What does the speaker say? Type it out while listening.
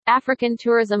African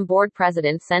Tourism Board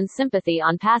President sends sympathy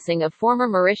on passing of former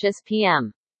Mauritius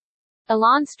PM.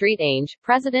 Alain Streetange,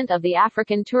 president of the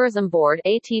African Tourism Board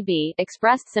 (ATB),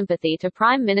 expressed sympathy to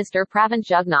Prime Minister Pravind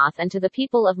Jugnauth and to the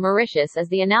people of Mauritius as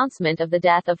the announcement of the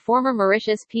death of former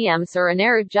Mauritius PM Sir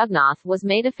Anerud Jugnauth was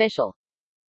made official.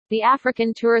 The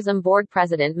African Tourism Board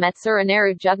president met Sir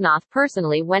Anerud Jugnauth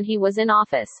personally when he was in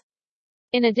office.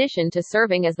 In addition to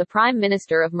serving as the Prime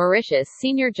Minister of Mauritius,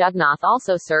 Senior Jugnauth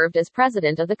also served as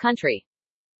president of the country.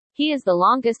 He is the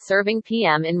longest-serving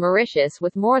PM in Mauritius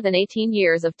with more than 18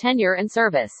 years of tenure and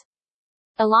service.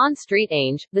 Alain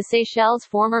Streetange, the Seychelles'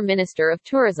 former Minister of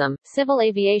Tourism, Civil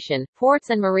Aviation, Ports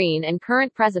and Marine and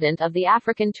current president of the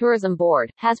African Tourism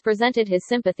Board, has presented his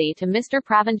sympathy to Mr.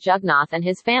 Pravind Jugnauth and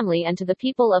his family and to the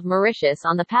people of Mauritius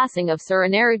on the passing of Sir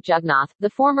Anerud Jugnauth, the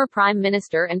former Prime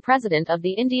Minister and President of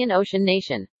the Indian Ocean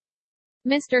Nation.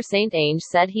 Mr. Streetange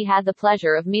said he had the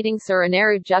pleasure of meeting Sir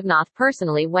Anerud Jugnauth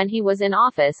personally when he was in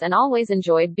office and always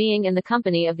enjoyed being in the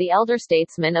company of the elder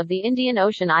statesmen of the Indian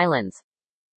Ocean Islands.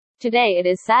 Today it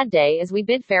is sad day as we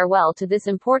bid farewell to this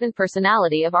important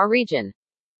personality of our region.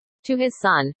 To his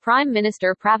son, Prime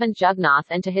Minister Pravind Jugnauth,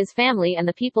 and to his family and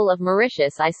the people of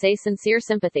Mauritius I say sincere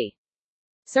sympathy.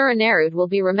 Sir Anerud will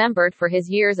be remembered for his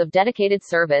years of dedicated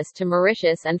service to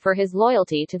Mauritius and for his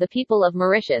loyalty to the people of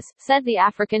Mauritius, said the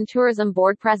African Tourism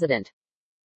Board president.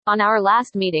 On our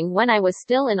last meeting when I was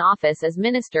still in office as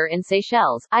minister in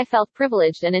Seychelles, I felt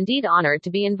privileged and indeed honored to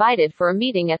be invited for a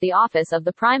meeting at the office of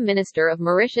the Prime Minister of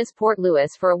Mauritius Port Louis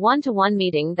for a one-to-one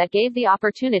meeting that gave the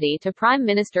opportunity to Prime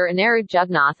Minister Anerud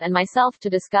Jugnauth and myself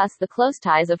to discuss the close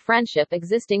ties of friendship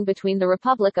existing between the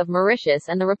Republic of Mauritius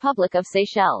and the Republic of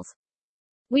Seychelles.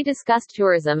 We discussed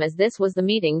tourism as this was the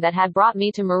meeting that had brought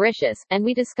me to Mauritius, and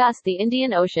we discussed the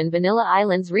Indian Ocean Vanilla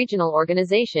Islands Regional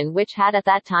Organization which had at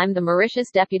that time the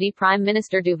Mauritius Deputy Prime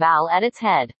Minister Duval at its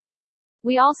head.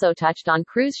 We also touched on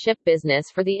cruise ship business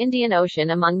for the Indian Ocean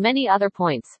among many other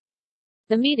points.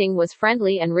 The meeting was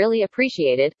friendly and really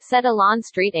appreciated, said Alain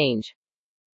Streetange.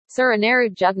 Sir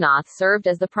Anerud Jugnauth served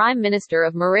as the Prime Minister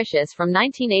of Mauritius from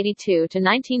 1982 to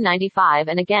 1995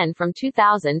 and again from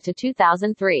 2000 to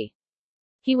 2003.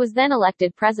 He was then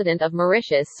elected President of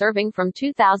Mauritius serving from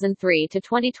 2003 to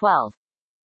 2012.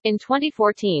 In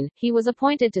 2014, he was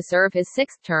appointed to serve his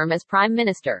sixth term as Prime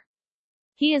Minister.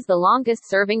 He is the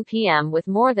longest-serving PM with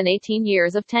more than 18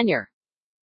 years of tenure.